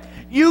internet.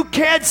 You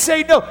can't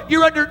say no.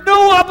 You're under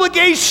no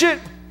obligation.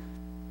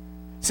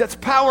 So that's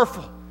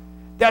powerful.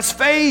 That's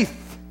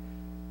faith.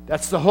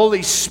 That's the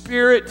Holy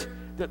Spirit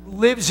that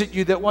lives in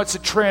you, that wants to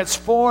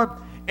transform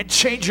and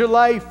change your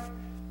life.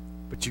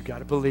 But you got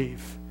to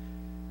believe.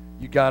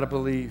 You got to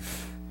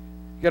believe.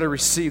 You got to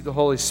receive the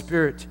Holy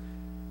Spirit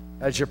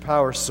as your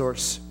power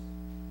source.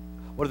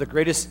 One of the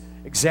greatest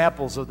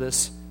examples of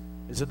this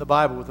is in the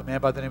Bible with a man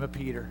by the name of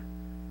Peter.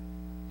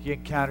 He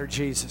encountered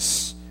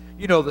Jesus.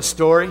 You know the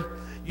story.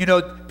 You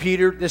know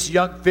Peter, this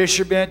young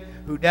fisherman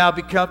who now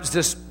becomes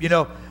this,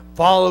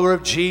 follower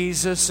of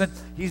Jesus, and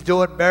he's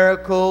doing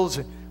miracles.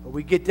 And when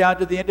we get down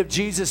to the end of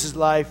Jesus'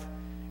 life,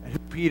 and who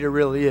Peter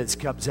really is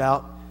comes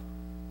out.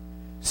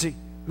 See,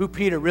 who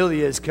Peter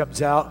really is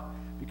comes out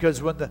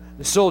because when the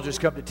soldiers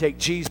come to take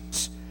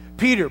Jesus,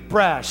 Peter,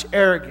 brash,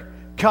 arrogant,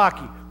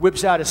 cocky,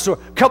 whips out his sword.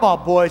 Come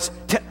on, boys.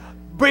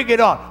 Bring it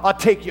on. I'll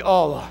take you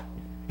all on.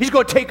 He's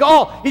going to take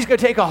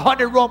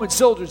 100 Roman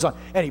soldiers on.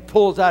 And he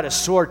pulls out his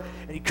sword,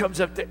 and he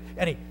comes up there,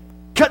 and he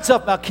cuts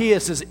off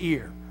Malchus'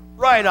 ear.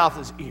 Right off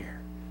his ear.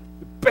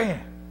 Bam.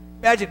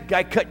 Imagine a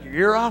guy cutting your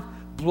ear off.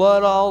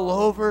 Blood all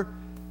over.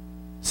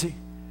 See,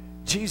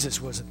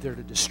 Jesus wasn't there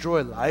to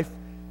destroy life.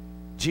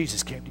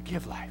 Jesus came to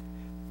give life.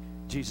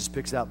 Jesus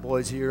picks that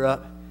boy's ear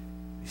up.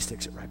 He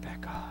sticks it right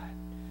back on.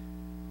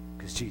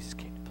 Because Jesus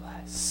came to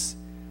bless.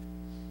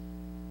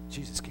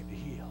 Jesus came to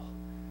heal.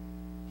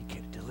 He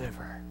came to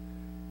deliver.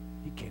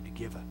 He came to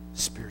give a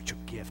spiritual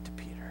gift to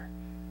Peter.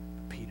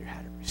 But Peter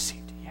hadn't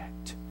received it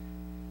yet.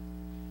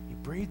 He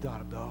breathed on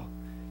him, though.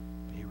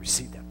 And he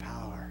received that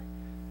power.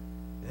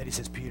 And then he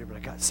says, Peter, but I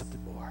got something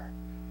more.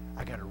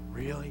 I got a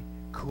really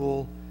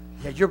cool...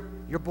 Yeah,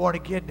 you're born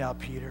again now,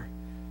 Peter.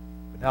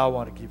 But now I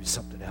want to give you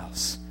something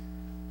else.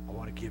 I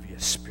want to give you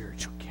a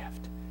spiritual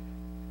gift.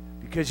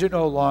 Because you're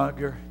no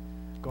longer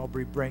going to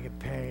be bringing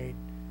pain.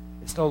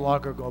 It's no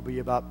longer going to be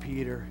about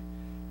Peter.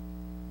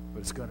 But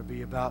it's going to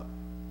be about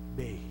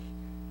me.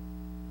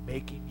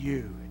 Making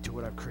you into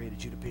what I've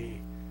created you to be.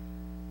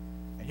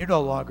 And you're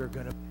no longer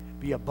going to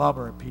be a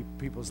bummer in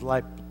people's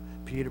life.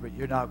 Peter, but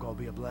you're not going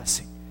to be a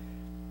blessing.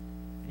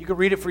 You can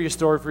read it for your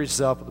story for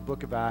yourself in the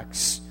book of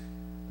Acts.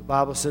 The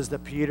Bible says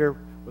that Peter,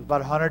 with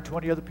about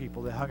 120 other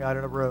people, they hung out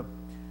in a room.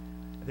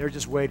 And they were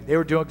just waiting. They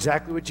were doing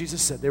exactly what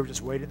Jesus said. They were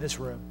just waiting in this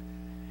room.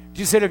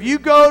 Jesus said, if you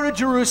go to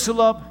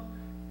Jerusalem,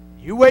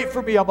 you wait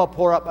for me, I'm going to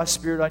pour out my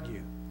Spirit on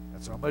you.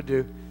 That's what I'm going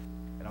to do.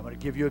 And I'm going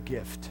to give you a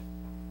gift.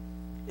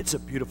 It's a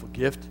beautiful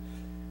gift.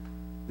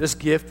 This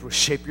gift will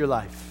shape your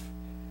life.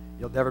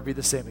 You'll never be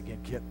the same again,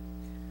 Kip.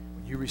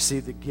 When you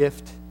receive the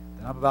gift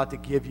that I'm about to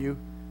give you,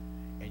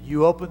 and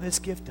you open this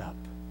gift up.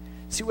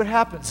 See, what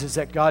happens is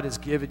that God has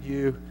given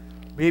you,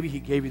 maybe He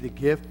gave you the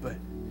gift, but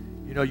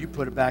you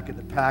put it back in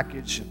the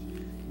package, and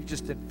you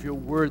just didn't feel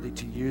worthy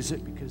to use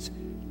it because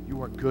you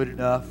weren't good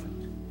enough. And,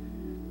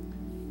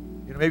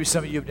 maybe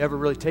some of you have never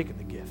really taken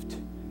the gift.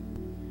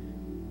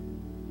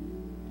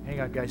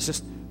 Hang on, guys.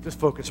 Just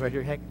focus right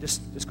here.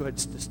 Just go ahead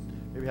and just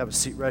maybe have a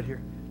seat right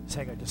here. Just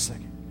hang on just a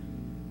second.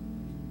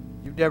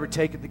 You've never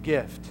taken the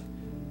gift.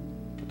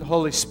 But the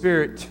Holy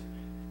Spirit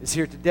is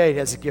here today. He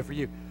has a gift for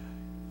you.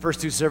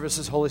 First two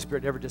services, Holy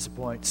Spirit never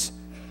disappoints.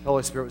 The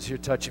Holy Spirit was here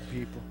touching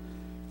people.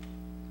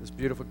 This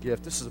beautiful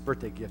gift. This is a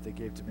birthday gift they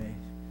gave to me.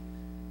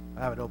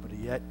 I haven't opened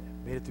it yet.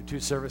 Made it through 2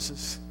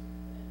 services.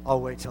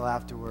 I'll wait till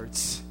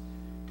afterwards.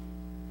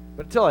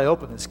 But until I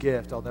open this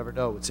gift, I'll never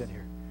know what's in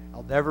here.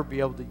 I'll never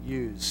be able to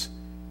use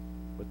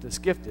what this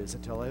gift is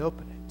until I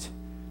open it.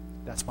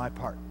 That's my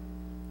part.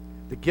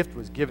 The gift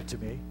was given to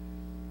me,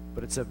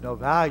 but it's of no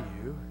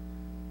value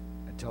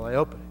until I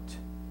open it.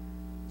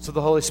 So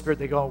the Holy Spirit,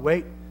 they go and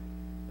wait,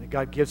 and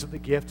God gives them the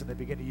gift, and they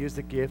begin to use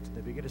the gift, and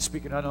they begin to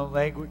speak an unknown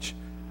language.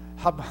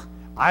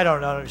 I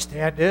don't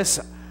understand this.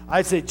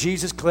 I say,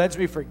 Jesus, cleanse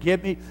me,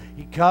 forgive me.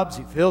 He comes,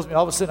 He fills me.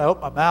 All of a sudden, I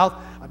open my mouth.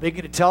 I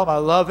begin to tell Him I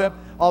love Him.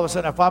 All of a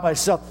sudden, I find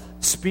myself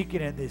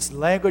speaking in this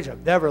language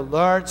I've never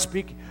learned.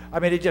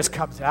 It just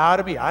comes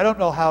out of me. I don't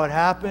know how it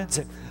happens,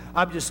 and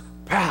I'm just,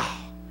 pow.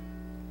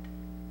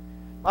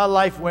 My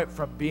life went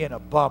from being a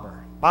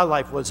bummer. My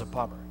life was a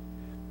bummer.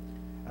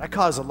 And I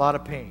caused a lot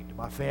of pain to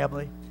my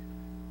family,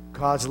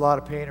 caused a lot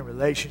of pain in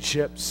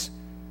relationships,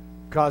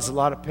 caused a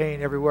lot of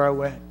pain everywhere I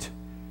went.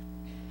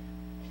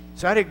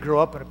 So I didn't grow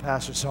up in a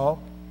pastor's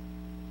home.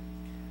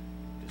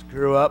 Just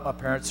grew up. My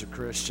parents are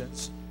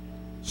Christians.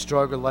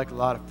 Struggled like a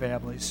lot of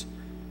families.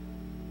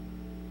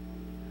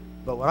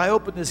 But when I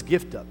opened this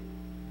gift up,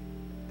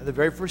 and the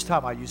very first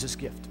time I used this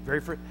gift,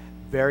 very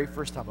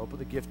first time I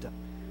opened the gift up,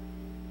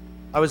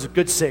 I was a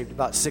good saved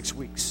about 6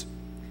 weeks.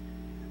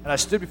 And I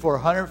stood before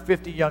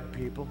 150 young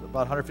people,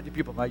 about 150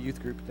 people in my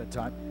youth group at that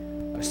time.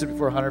 I stood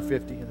before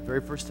 150, and the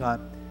very first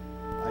time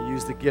I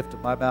used the gift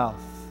of my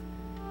mouth,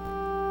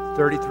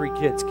 33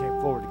 kids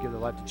came forward to give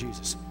their life to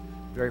Jesus.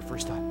 Very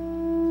first time.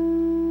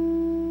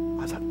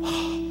 I thought,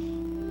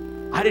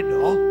 wow, I didn't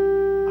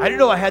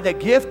know I had that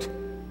gift.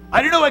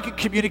 I didn't know I could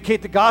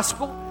communicate the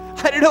gospel.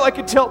 I didn't know I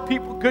could tell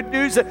people good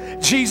news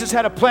that Jesus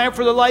had a plan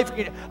for their life.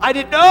 I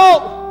didn't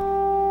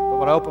know. But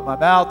when I opened my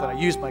mouth and I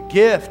used my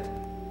gift,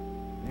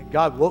 and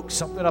God woke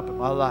something up in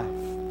my life.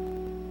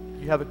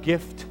 You have a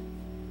gift,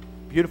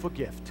 beautiful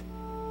gift.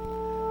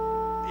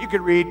 You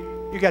can read.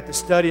 You got to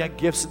study on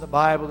gifts in the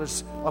Bible.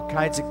 There's all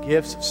kinds of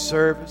gifts of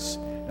service.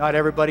 Not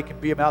everybody can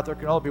be a mouth. There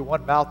can only be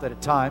one mouth at a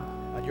time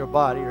on your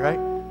body, right?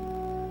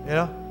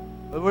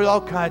 But there's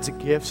all kinds of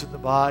gifts in the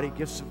body.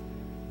 Gifts of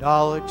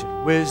knowledge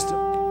and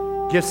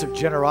wisdom. Gifts of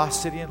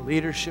generosity and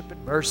leadership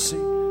and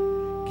mercy.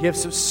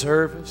 Gifts of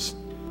service.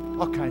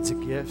 All kinds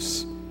of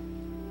gifts.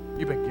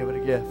 You've been given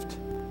a gift.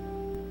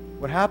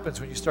 What happens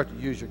when you start to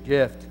use your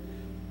gift,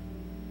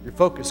 your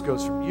focus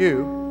goes from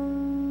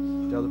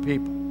you to other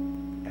people.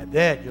 And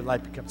then your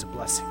life becomes a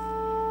blessing.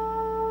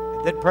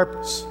 And then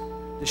purpose,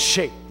 the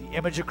shape, the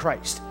image of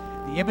Christ,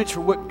 the image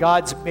for what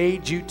God's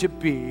made you to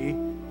be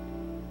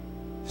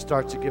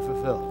starts to get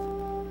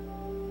fulfilled.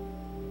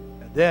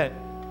 And then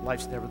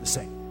life's never the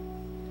same.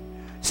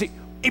 See,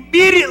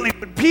 immediately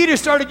when Peter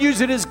started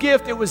using his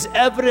gift, it was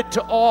evident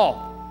to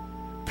all.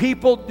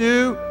 People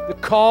knew the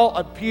call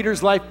on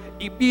Peter's life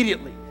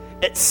immediately.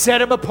 It set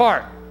him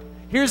apart.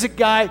 Here's a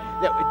guy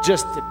that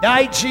just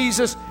denied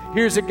Jesus.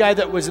 Here's a guy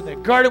that was in the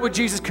garden with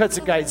Jesus, cuts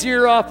a guy's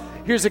ear off.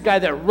 Here's a guy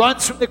that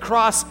runs from the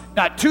cross,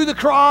 not to the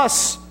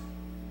cross.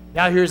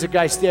 Now here's a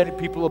guy standing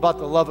people about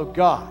the love of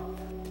God,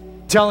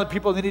 telling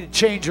people they need to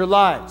change their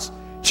lives,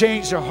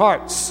 change their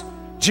hearts.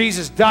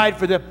 Jesus died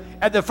for them.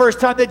 And the first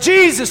time that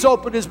Jesus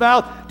opened his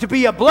mouth to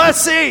be a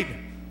blessing,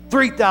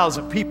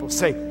 3,000 people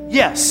say,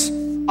 yes,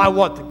 I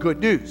want the good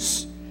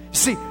news.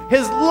 See,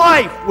 his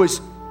life was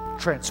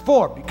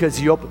transformed because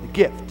he opened the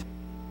gift.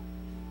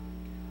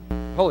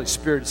 Holy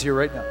Spirit is here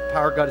right now. The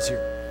power of God is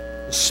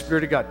here. The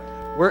Spirit of God.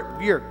 We're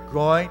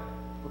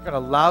going to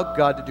allow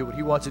God to do what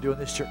he wants to do in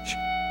this church.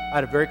 I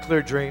had a very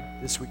clear dream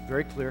this week,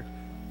 very clear.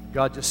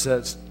 God just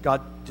very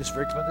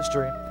clear in this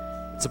dream,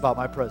 it's about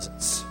my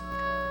presence.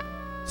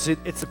 See,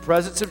 it's the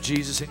presence of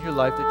Jesus in your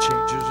life that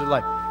changes your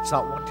life. It's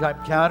not a one-time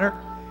encounter.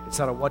 It's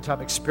not a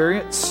one-time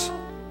experience.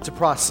 It's a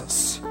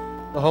process.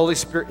 The Holy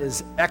Spirit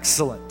is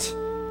excellent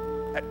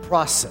at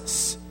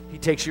process. He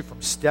takes you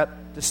from step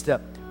to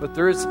step. But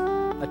there is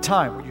a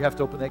time when you have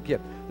to open that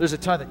gift. There's a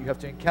time that you have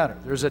to encounter.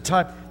 There's a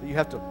time that you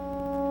have to.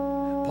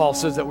 Paul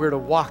says that we're to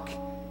walk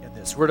in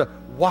this. We're to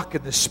walk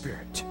in the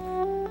Spirit.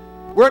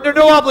 We're under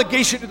no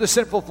obligation to the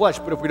sinful flesh,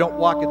 but if we don't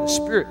walk in the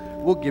Spirit,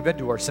 we'll give in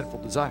to our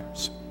sinful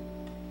desires.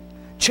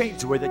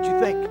 Change the way that you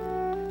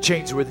think.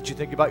 Change the way that you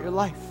think about your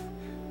life.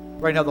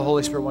 Right now, the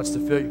Holy Spirit wants to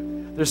fill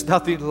you. There's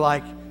nothing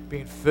like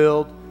being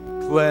filled,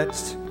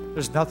 cleansed.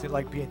 There's nothing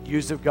like being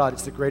used of God.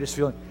 It's the greatest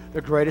feeling.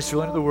 The greatest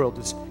feeling in the world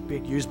is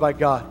being used by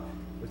God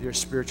with your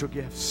spiritual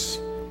gifts.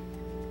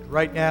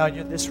 Right now,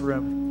 in this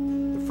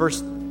room, the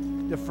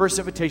first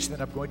invitation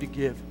that I'm going to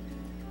give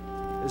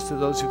is to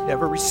those who've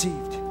never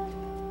received.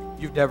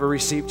 You've never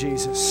received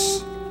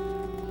Jesus.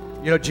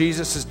 You know,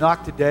 Jesus has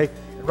knocked today,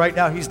 and right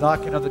now He's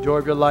knocking on the door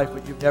of your life,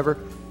 but you've never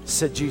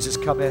said, Jesus,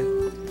 come in.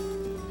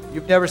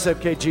 You've never said,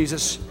 okay,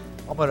 Jesus,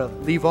 I'm going to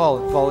leave all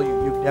and follow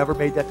you. You've never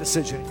made that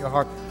decision in your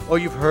heart. Oh,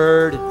 you've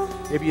heard,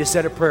 and maybe you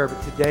said a prayer,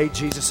 but today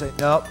Jesus said,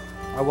 no,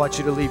 I want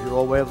you to leave your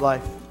old way of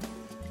life.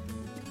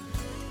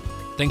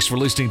 Thanks for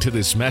listening to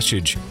this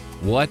message,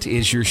 What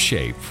is Your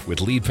Shape? With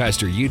lead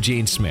pastor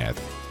Eugene Smith.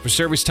 For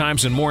service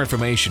times and more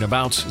information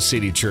about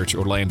City Church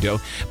Orlando,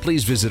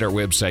 please visit our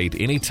website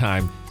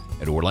anytime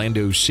at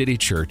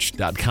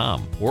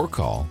orlandocitychurch.com or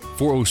call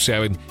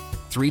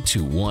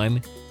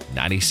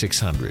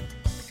 407-321-9600.